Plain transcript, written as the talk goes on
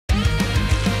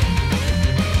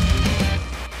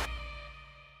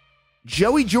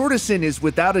Joey Jordison is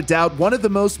without a doubt one of the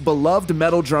most beloved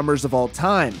metal drummers of all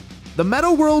time. The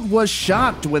metal world was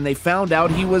shocked when they found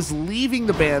out he was leaving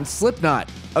the band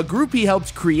Slipknot, a group he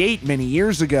helped create many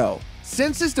years ago.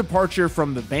 Since his departure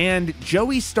from the band,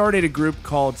 Joey started a group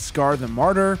called Scar the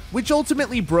Martyr, which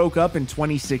ultimately broke up in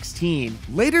 2016,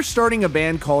 later starting a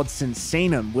band called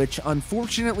Sinsanum, which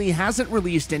unfortunately hasn't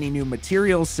released any new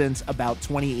material since about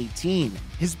 2018.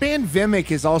 His band Vimic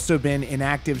has also been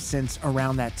inactive since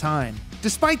around that time.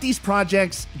 Despite these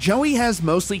projects, Joey has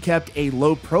mostly kept a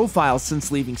low profile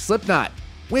since leaving Slipknot,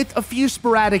 with a few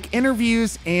sporadic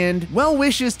interviews and well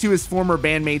wishes to his former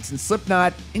bandmates in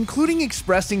Slipknot, including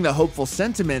expressing the hopeful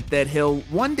sentiment that he'll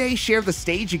one day share the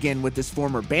stage again with his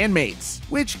former bandmates,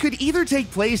 which could either take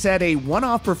place at a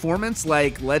one-off performance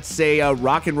like, let's say, a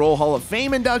Rock and Roll Hall of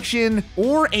Fame induction,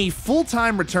 or a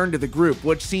full-time return to the group,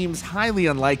 which seems highly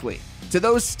unlikely. To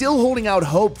those still holding out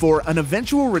hope for an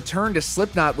eventual return to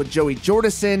Slipknot with Joey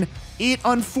Jordison, it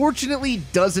unfortunately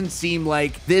doesn't seem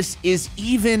like this is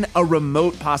even a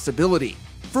remote possibility.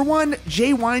 For one,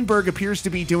 Jay Weinberg appears to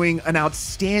be doing an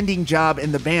outstanding job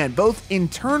in the band, both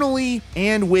internally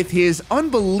and with his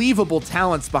unbelievable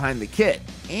talents behind the kit.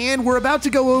 And we're about to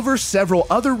go over several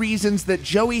other reasons that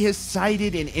Joey has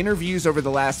cited in interviews over the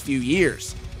last few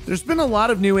years. There's been a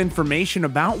lot of new information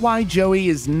about why Joey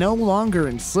is no longer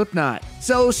in Slipknot.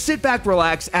 So sit back,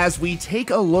 relax as we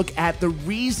take a look at the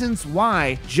reasons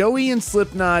why Joey and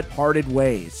Slipknot parted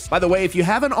ways. By the way, if you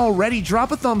haven't already,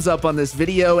 drop a thumbs up on this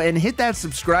video and hit that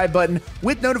subscribe button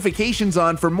with notifications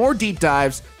on for more deep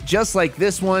dives just like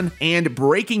this one and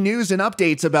breaking news and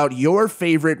updates about your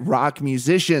favorite rock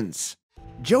musicians.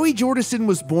 Joey Jordison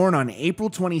was born on April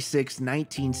 26,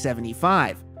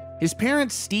 1975. His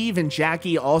parents, Steve and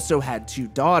Jackie, also had two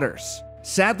daughters.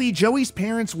 Sadly, Joey's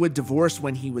parents would divorce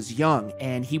when he was young,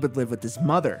 and he would live with his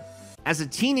mother. As a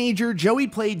teenager, Joey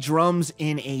played drums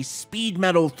in a speed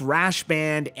metal thrash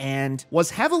band and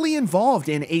was heavily involved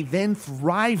in a then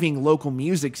thriving local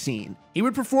music scene. He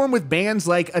would perform with bands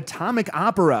like Atomic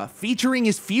Opera, featuring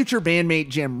his future bandmate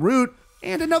Jim Root,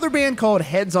 and another band called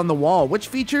Heads on the Wall, which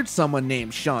featured someone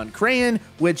named Sean Crahan,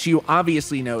 which you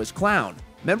obviously know as Clown.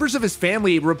 Members of his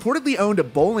family reportedly owned a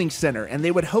bowling center, and they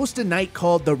would host a night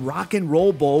called the Rock and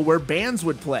Roll Bowl where bands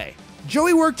would play.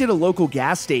 Joey worked at a local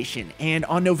gas station, and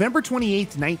on November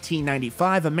 28,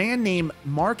 1995, a man named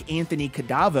Mark Anthony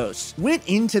Cadavos went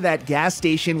into that gas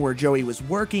station where Joey was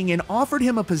working and offered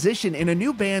him a position in a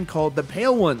new band called the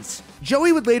Pale Ones.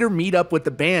 Joey would later meet up with the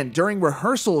band during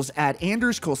rehearsals at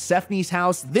Anders Kolsefny's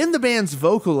house, then the band's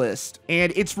vocalist,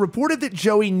 and it's reported that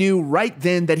Joey knew right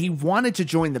then that he wanted to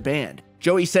join the band.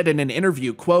 Joey said in an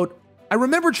interview, quote, "I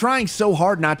remember trying so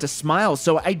hard not to smile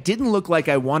so I didn't look like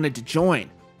I wanted to join.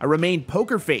 I remained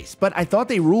poker face, but I thought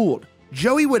they ruled."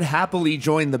 Joey would happily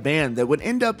join the band that would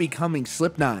end up becoming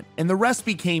Slipknot, and the rest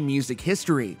became music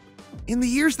history. In the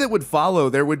years that would follow,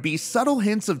 there would be subtle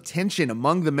hints of tension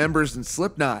among the members in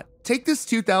Slipknot. Take this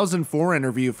 2004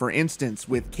 interview, for instance,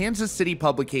 with Kansas City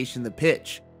publication The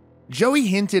Pitch. Joey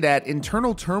hinted at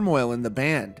internal turmoil in the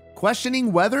band,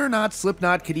 questioning whether or not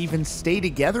Slipknot could even stay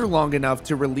together long enough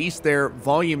to release their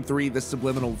Volume 3 The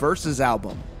Subliminal Verses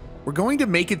album. "We're going to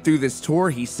make it through this tour,"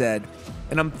 he said,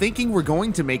 "and I'm thinking we're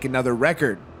going to make another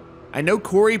record. I know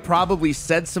Corey probably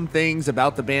said some things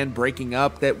about the band breaking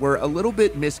up that were a little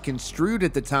bit misconstrued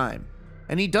at the time,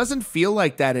 and he doesn't feel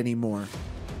like that anymore.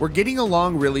 We're getting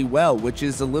along really well, which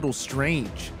is a little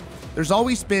strange. There's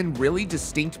always been really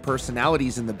distinct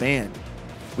personalities in the band.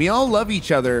 We all love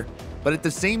each other, but at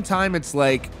the same time, it's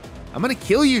like, I'm gonna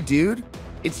kill you, dude.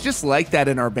 It's just like that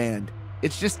in our band.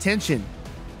 It's just tension.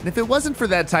 And if it wasn't for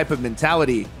that type of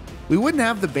mentality, we wouldn't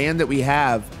have the band that we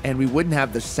have, and we wouldn't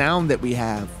have the sound that we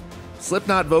have."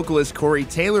 Slipknot vocalist Corey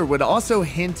Taylor would also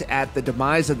hint at the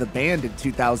demise of the band in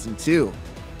 2002.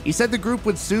 He said the group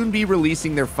would soon be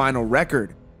releasing their final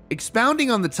record. Expounding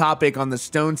on the topic on the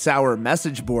Stone Sour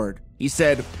message board, he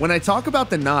said, "When I talk about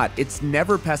the knot, it's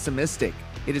never pessimistic.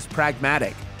 It is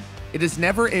pragmatic. It is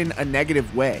never in a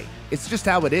negative way. It's just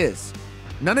how it is.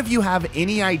 None of you have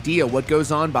any idea what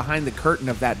goes on behind the curtain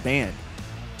of that band.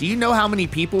 Do you know how many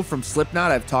people from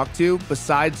Slipknot I've talked to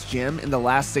besides Jim in the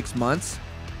last 6 months?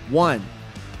 1.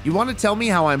 You want to tell me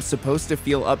how I'm supposed to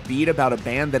feel upbeat about a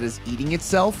band that is eating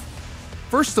itself?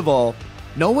 First of all,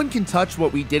 no one can touch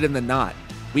what we did in the knot.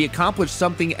 We accomplished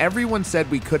something everyone said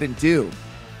we couldn't do.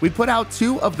 We put out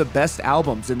 2 of the best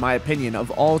albums, in my opinion, of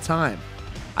all time.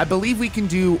 I believe we can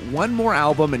do one more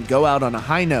album and go out on a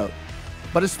high note.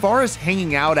 But as far as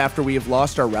hanging out after we have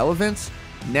lost our relevance,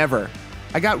 never.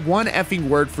 I got one effing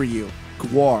word for you,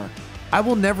 Gwar. I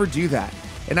will never do that.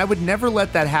 and I would never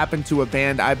let that happen to a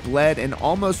band I bled and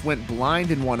almost went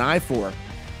blind in one eye for,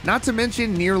 not to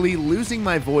mention nearly losing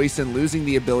my voice and losing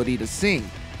the ability to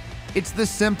sing. It's this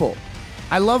simple.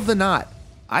 I love the Knot.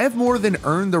 I have more than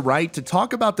earned the right to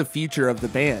talk about the future of the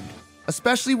band,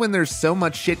 especially when there's so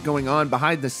much shit going on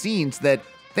behind the scenes that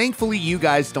thankfully you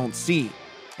guys don't see,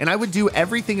 and I would do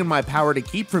everything in my power to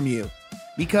keep from you,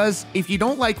 because if you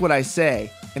don't like what I say,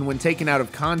 and when taken out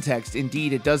of context,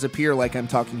 indeed it does appear like I'm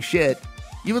talking shit,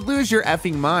 you would lose your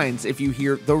effing minds if you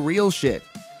hear the real shit.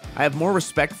 I have more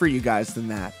respect for you guys than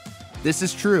that. This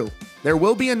is true. There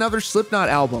will be another Slipknot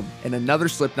album and another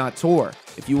Slipknot tour.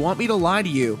 If you want me to lie to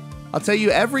you, I'll tell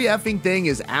you every effing thing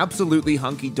is absolutely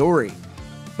hunky-dory.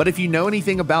 But if you know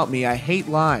anything about me, I hate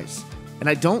lies, and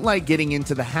I don't like getting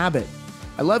into the habit.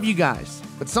 I love you guys,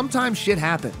 but sometimes shit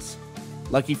happens.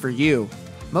 Lucky for you,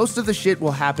 most of the shit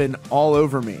will happen all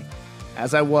over me.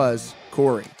 As I was,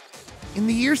 Corey. In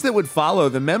the years that would follow,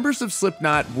 the members of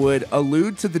Slipknot would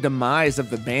allude to the demise of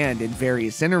the band in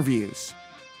various interviews,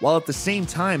 while at the same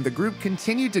time, the group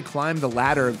continued to climb the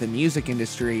ladder of the music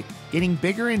industry, getting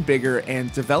bigger and bigger and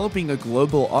developing a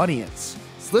global audience.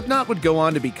 Slipknot would go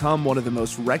on to become one of the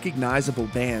most recognizable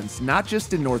bands, not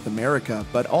just in North America,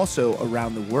 but also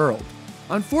around the world.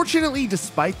 Unfortunately,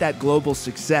 despite that global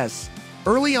success,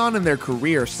 early on in their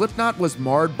career, Slipknot was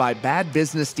marred by bad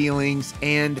business dealings,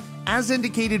 and as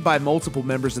indicated by multiple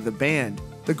members of the band,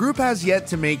 the group has yet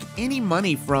to make any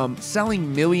money from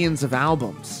selling millions of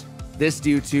albums. This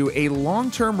due to a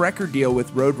long-term record deal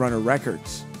with Roadrunner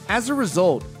Records. As a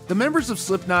result, the members of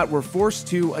Slipknot were forced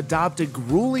to adopt a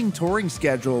grueling touring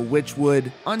schedule, which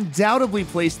would undoubtedly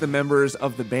place the members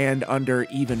of the band under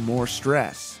even more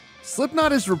stress.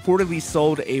 Slipknot has reportedly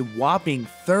sold a whopping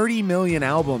 30 million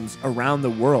albums around the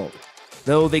world,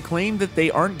 though they claim that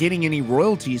they aren't getting any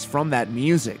royalties from that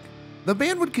music. The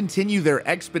band would continue their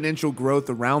exponential growth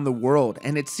around the world,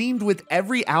 and it seemed with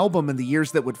every album in the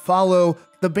years that would follow,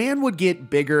 the band would get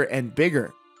bigger and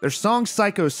bigger. Their song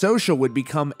Psychosocial would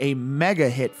become a mega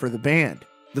hit for the band.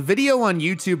 The video on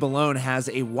YouTube alone has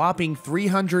a whopping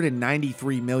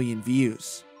 393 million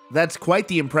views. That's quite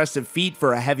the impressive feat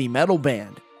for a heavy metal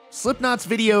band. Slipknot's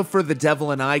video for The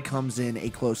Devil and I comes in a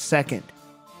close second.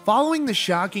 Following the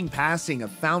shocking passing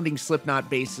of founding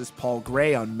Slipknot bassist Paul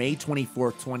Gray on May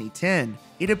 24, 2010,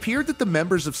 it appeared that the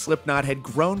members of Slipknot had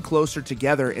grown closer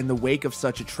together in the wake of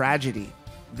such a tragedy.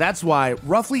 That's why,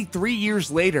 roughly 3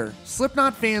 years later,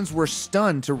 Slipknot fans were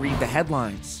stunned to read the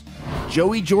headlines.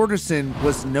 Joey Jordison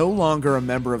was no longer a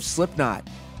member of Slipknot.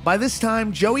 By this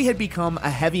time, Joey had become a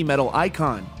heavy metal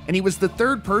icon, and he was the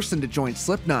third person to join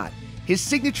Slipknot. His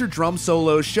signature drum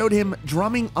solo showed him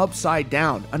drumming upside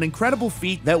down, an incredible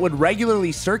feat that would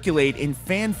regularly circulate in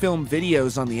fan film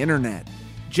videos on the internet.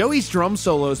 Joey's drum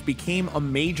solos became a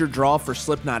major draw for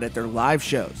Slipknot at their live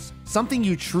shows, something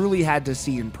you truly had to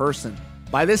see in person.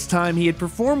 By this time, he had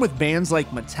performed with bands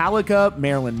like Metallica,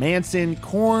 Marilyn Manson,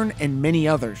 Korn, and many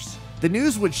others. The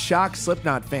news would shock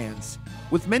Slipknot fans,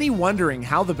 with many wondering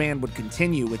how the band would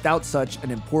continue without such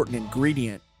an important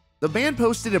ingredient. The band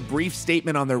posted a brief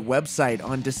statement on their website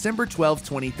on December 12,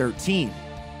 2013.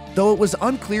 Though it was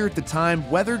unclear at the time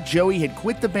whether Joey had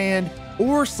quit the band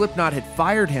or Slipknot had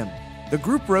fired him, the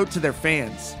group wrote to their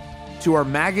fans, "To our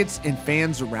maggots and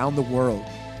fans around the world,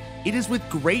 it is with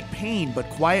great pain but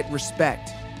quiet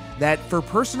respect that, for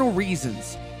personal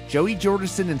reasons, Joey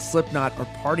Jordison and Slipknot are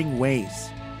parting ways.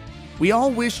 We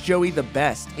all wish Joey the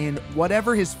best in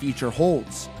whatever his future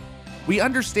holds. We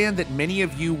understand that many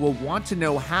of you will want to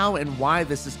know how and why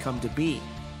this has come to be,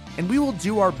 and we will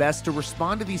do our best to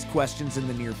respond to these questions in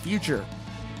the near future.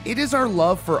 It is our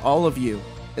love for all of you,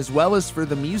 as well as for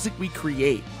the music we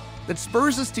create, that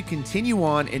spurs us to continue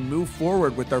on and move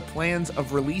forward with our plans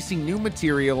of releasing new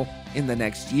material in the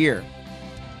next year.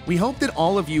 We hope that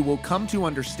all of you will come to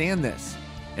understand this,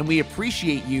 and we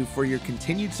appreciate you for your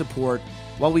continued support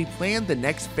while we plan the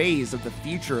next phase of the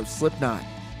future of Slipknot.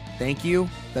 Thank you,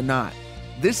 The Knot."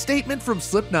 This statement from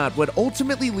Slipknot would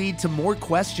ultimately lead to more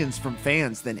questions from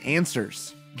fans than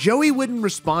answers. Joey wouldn't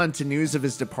respond to news of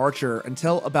his departure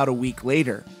until about a week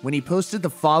later, when he posted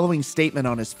the following statement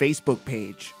on his Facebook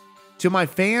page. "To my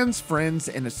fans, friends,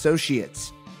 and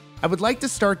associates, I would like to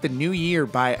start the new year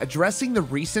by addressing the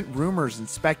recent rumors and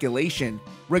speculation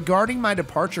regarding my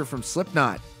departure from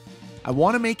Slipknot. I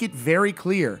want to make it very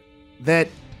clear that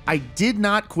I did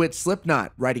not quit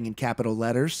Slipknot," writing in capital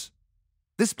letters.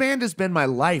 "This band has been my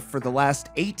life for the last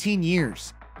 18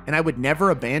 years, and I would never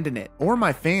abandon it or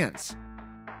my fans.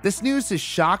 This news has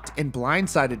shocked and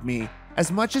blindsided me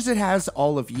as much as it has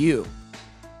all of you.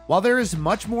 While there is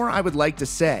much more I would like to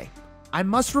say, I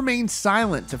must remain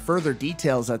silent to further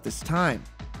details at this time.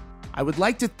 I would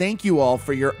like to thank you all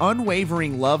for your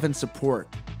unwavering love and support,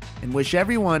 and wish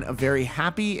everyone a very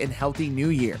happy and healthy new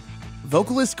year.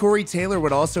 Vocalist Corey Taylor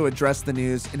would also address the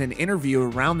news in an interview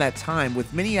around that time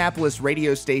with Minneapolis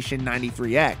radio station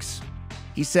 93X.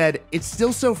 He said, "It's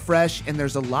still so fresh and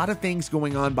there's a lot of things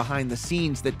going on behind the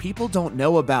scenes that people don't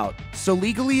know about, so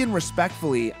legally and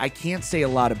respectfully, I can't say a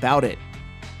lot about it.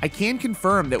 I can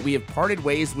confirm that we have parted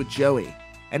ways with Joey,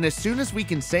 and as soon as we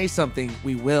can say something,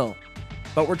 we will.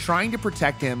 But we're trying to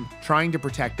protect him, trying to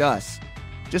protect us.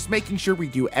 Just making sure we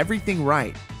do everything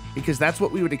right, because that's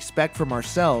what we would expect from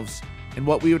ourselves and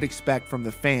what we would expect from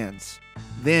the fans."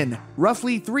 Then,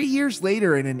 roughly 3 years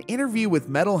later, in an interview with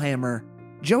Metal Hammer,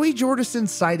 Joey Jordison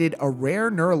cited a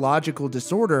rare neurological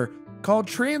disorder called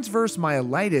transverse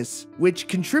myelitis, which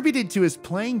contributed to his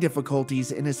playing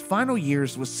difficulties in his final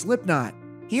years with Slipknot.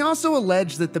 He also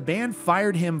alleged that the band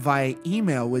fired him via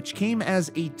email, which came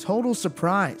as a total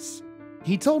surprise.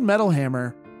 He told Metal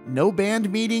Hammer, "No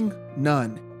band meeting?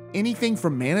 None. Anything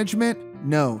from management?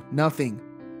 No, nothing.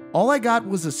 All I got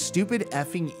was a stupid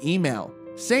effing email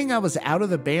saying I was out of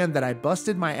the band that I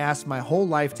busted my ass my whole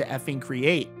life to effing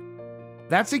create.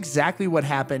 That's exactly what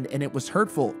happened, and it was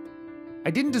hurtful.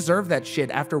 I didn't deserve that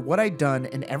shit after what I'd done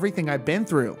and everything I've been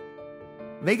through.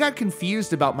 They got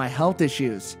confused about my health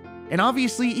issues, and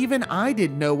obviously even I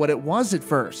didn't know what it was at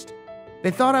first.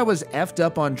 They thought I was effed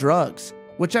up on drugs,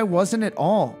 which I wasn't at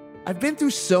all. I've been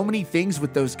through so many things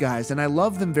with those guys, and I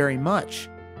love them very much.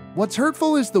 What's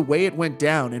hurtful is the way it went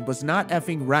down and was not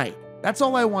effing right. That's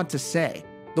all I want to say.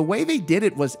 The way they did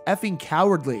it was effing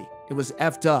cowardly. It was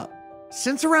effed up."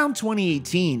 Since around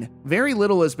 2018, very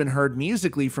little has been heard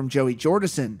musically from Joey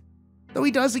Jordison, though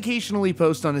he does occasionally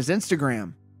post on his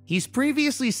Instagram. He's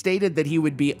previously stated that he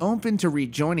would be open to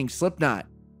rejoining Slipknot.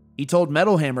 He told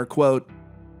Metal Hammer, quote,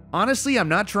 "Honestly, I'm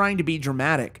not trying to be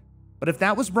dramatic, but if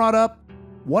that was brought up,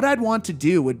 what I'd want to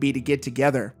do would be to get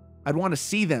together. I'd want to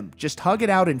see them, just hug it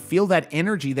out and feel that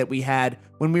energy that we had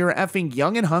when we were effing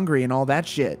young and hungry and all that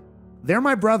shit. They're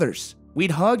my brothers.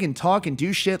 We'd hug and talk and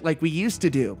do shit like we used to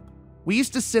do. We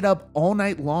used to sit up all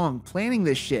night long planning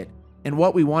this shit and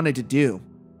what we wanted to do.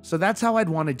 So that's how I'd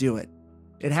want to do it.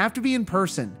 It'd have to be in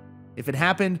person. If it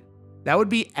happened, that would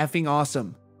be effing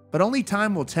awesome, but only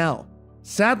time will tell."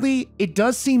 Sadly, it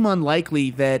does seem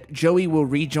unlikely that Joey will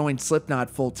rejoin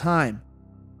Slipknot full time,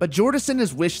 but Jordison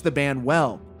has wished the band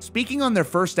well. Speaking on their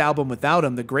first album without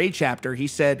him, The Gray Chapter, he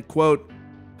said, quote,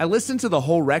 "I listened to the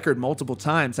whole record multiple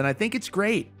times and I think it's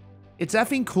great. It's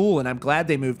effing cool and I'm glad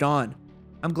they moved on.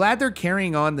 I'm glad they're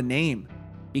carrying on the name,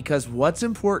 because what's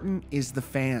important is the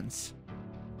fans."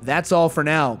 That's all for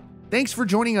now. Thanks for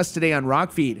joining us today on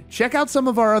Rockfeed. Check out some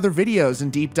of our other videos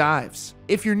and deep dives.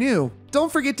 If you're new,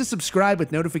 don't forget to subscribe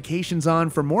with notifications on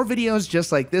for more videos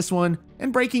just like this one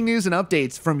and breaking news and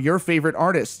updates from your favorite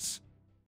artists.